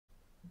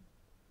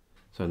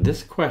So in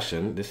this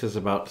question, this is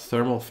about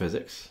thermal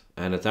physics,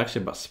 and it's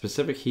actually about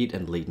specific heat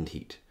and latent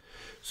heat.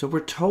 So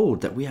we're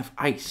told that we have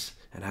ice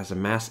and has a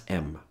mass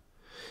m.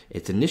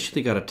 It's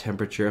initially got a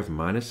temperature of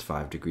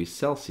 -5 degrees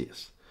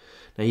Celsius.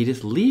 Now you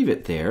just leave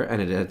it there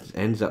and it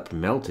ends up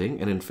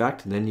melting, and in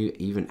fact then you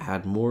even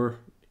add more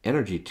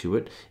energy to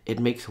it, it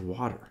makes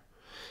water.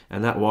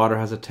 And that water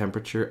has a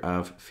temperature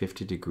of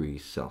 50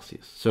 degrees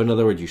Celsius. So in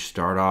other words, you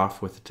start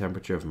off with a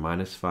temperature of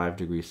 -5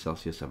 degrees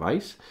Celsius of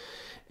ice,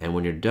 and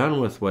when you're done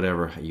with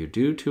whatever you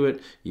do to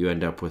it, you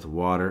end up with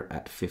water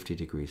at 50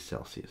 degrees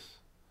Celsius.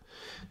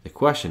 The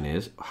question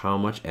is, how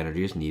much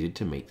energy is needed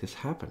to make this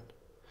happen?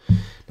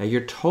 Now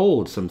you're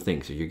told some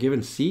things. So you're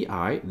given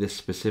Ci, this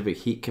specific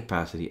heat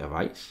capacity of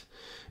ice.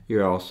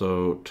 You're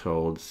also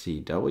told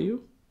Cw.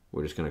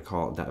 We're just going to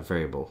call it that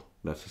variable.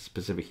 That's the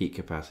specific heat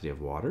capacity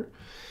of water.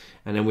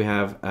 And then we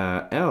have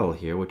L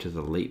here, which is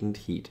the latent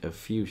heat of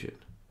fusion.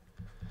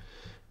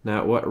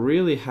 Now what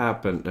really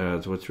happened,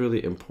 what's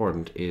really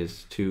important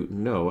is to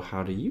know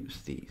how to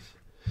use these.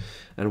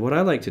 And what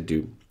I like to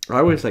do, I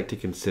always like to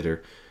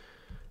consider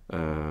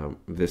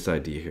this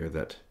idea here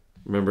that,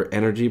 remember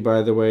energy,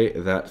 by the way,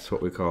 that's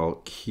what we call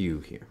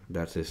Q here.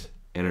 That's this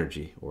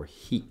energy or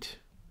heat.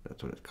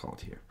 That's what it's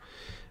called here.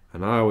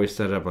 And I always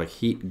set it up like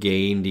heat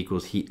gained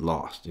equals heat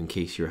lost in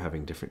case you're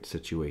having different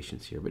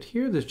situations here. But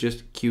here there's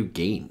just Q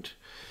gained.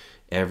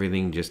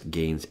 Everything just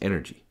gains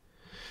energy.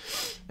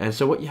 And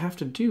so what you have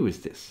to do is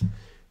this.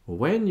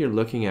 When you're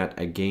looking at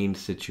a gained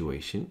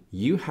situation,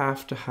 you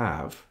have to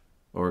have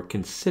or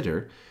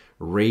consider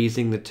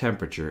raising the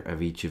temperature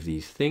of each of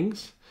these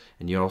things.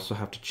 And you also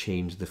have to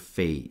change the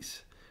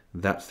phase.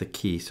 That's the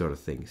key sort of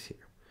things here.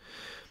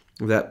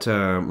 That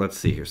let's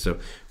see here. So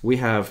we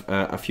have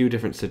a few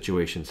different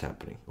situations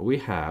happening. We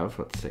have,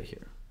 let's say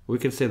here, we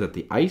can say that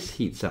the ice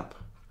heats up.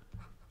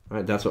 All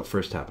right, that's what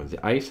first happens.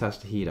 The ice has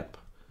to heat up.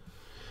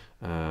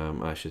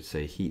 I should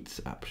say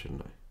heats up,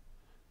 shouldn't I?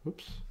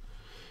 Oops.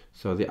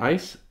 So the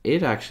ice,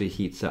 it actually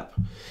heats up.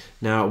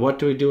 Now, what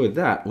do we do with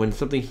that? When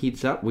something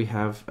heats up, we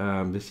have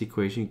this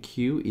equation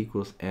Q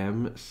equals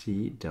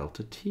mc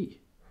delta T.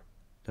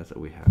 That's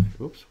what we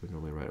have. Oops, we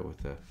normally write it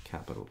with a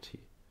capital T.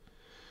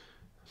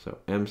 So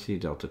mc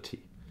delta T.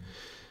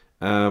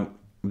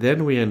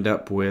 Then we end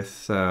up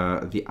with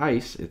the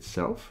ice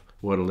itself.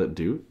 What'll it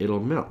do? It'll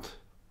melt.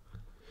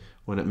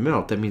 When it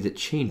melts, that means it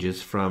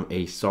changes from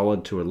a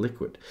solid to a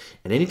liquid.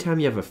 And anytime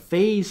you have a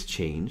phase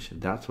change,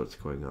 that's what's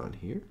going on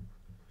here.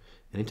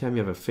 Anytime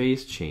you have a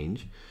phase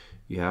change,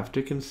 you have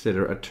to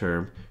consider a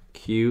term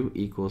Q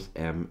equals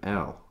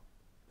ml.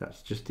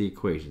 That's just the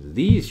equation.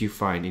 These you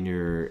find in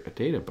your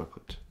data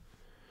booklet.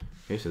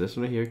 Okay, so this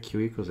one right here, Q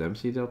equals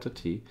mc delta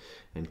T,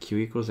 and Q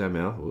equals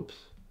ml,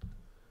 whoops.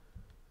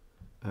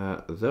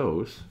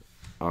 Those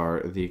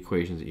are the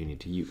equations that you need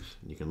to use.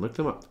 You can look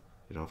them up.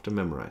 You don't have to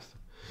memorize them.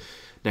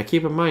 Now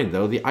keep in mind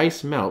though, the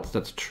ice melts,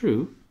 that's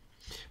true,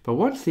 but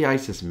once the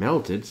ice is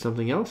melted,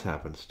 something else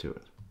happens to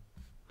it.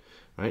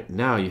 Right?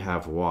 Now you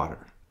have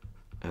water,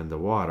 and the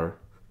water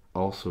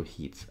also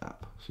heats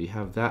up. So you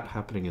have that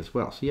happening as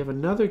well. So you have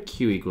another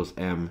Q equals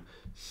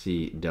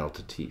mc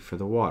delta T for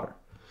the water.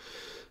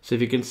 So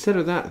if you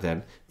consider that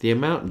then, the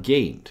amount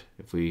gained,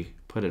 if we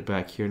put it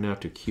back here now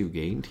to Q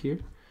gained here,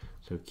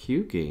 so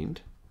Q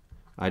gained,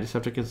 I just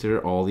have to consider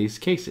all these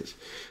cases.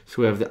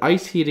 So we have the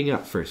ice heating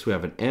up first. We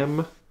have an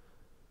M,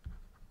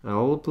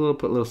 I'll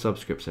put little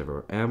subscripts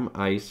everywhere, M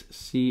ice,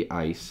 C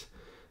ice,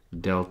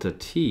 delta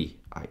T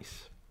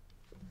ice.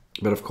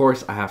 But of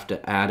course I have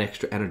to add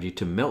extra energy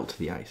to melt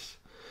the ice.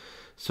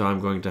 So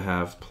I'm going to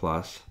have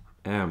plus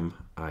M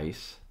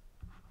ice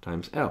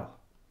times L.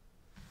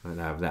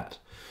 And I have that.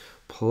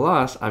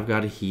 Plus I've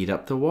got to heat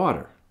up the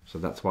water. So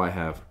that's why I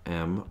have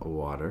M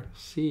water,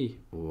 C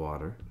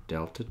water,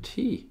 delta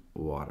T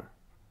water.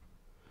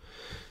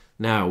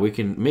 Now we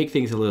can make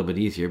things a little bit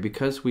easier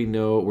because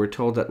we're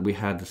told that we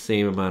had the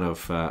same amount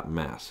of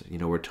mass. You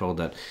know, we're told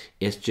that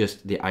it's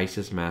just the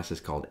ice's mass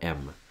is called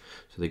M.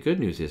 So the good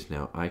news is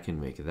now I can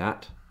make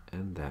that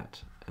and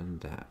that and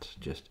that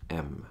just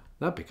M.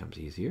 That becomes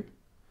easier.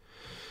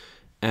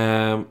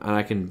 And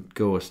I can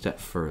go a step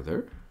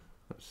further.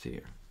 Let's see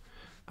here.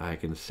 I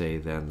can say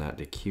then that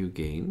the Q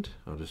gained,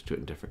 I'll just do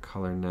it in different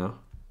color now.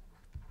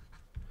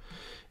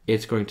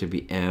 It's going to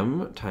be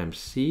M times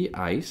C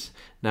ice.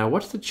 Now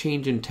what's the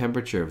change in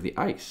temperature of the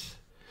ice?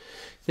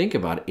 Think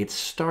about it. It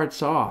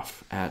starts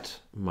off at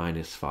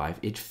 -5.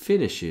 It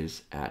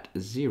finishes at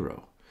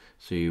 0.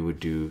 So you would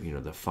do,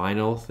 the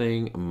final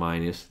thing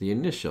minus the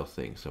initial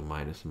thing. So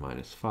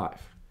 -5.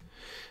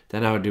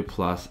 Then I would do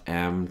plus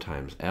M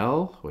times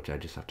L, which I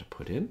just have to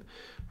put in,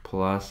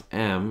 plus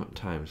M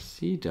times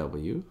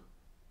CW,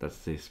 that's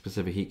the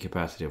specific heat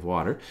capacity of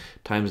water,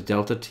 times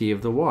delta T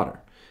of the water.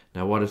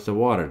 Now what does the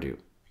water do?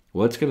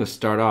 Well, it's going to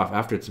start off,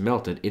 after it's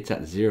melted, it's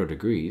at 0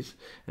 degrees,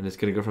 and it's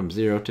going to go from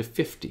 0 to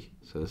 50.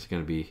 So this is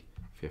going to be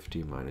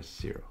 50 minus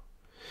 0.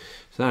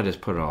 So now I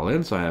just put it all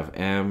in. So I have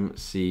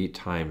MC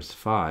times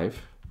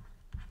 5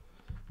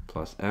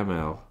 plus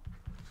ML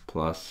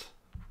plus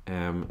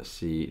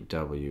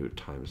MCW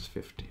times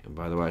 50. And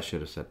by the way, I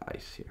should have said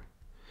ice here.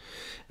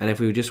 And if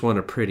we just want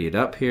to pretty it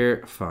up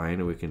here,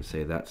 fine, we can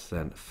say that's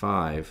then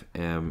 5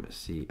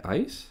 mc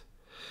ice.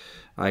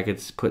 I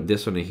could put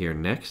this one in here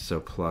next, so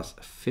plus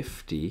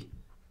 50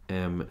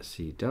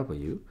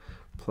 mcw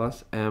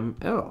plus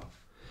ml.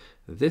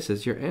 This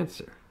is your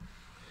answer.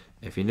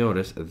 If you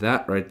notice,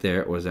 that right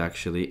there was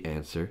actually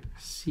answer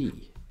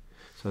C.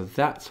 So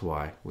that's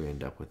why we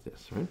end up with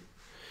this, right?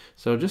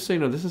 So just so you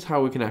know, this is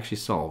how we can actually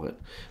solve it.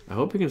 I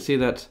hope you can see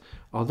that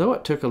although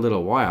it took a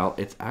little while,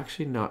 it's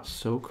actually not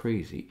so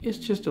crazy. It's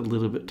just a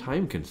little bit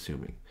time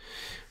consuming,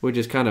 which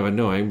is kind of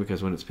annoying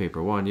because when it's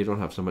paper 1, you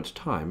don't have so much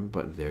time,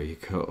 but there you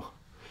go.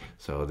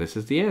 So this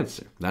is the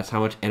answer. That's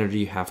how much energy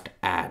you have to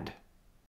add.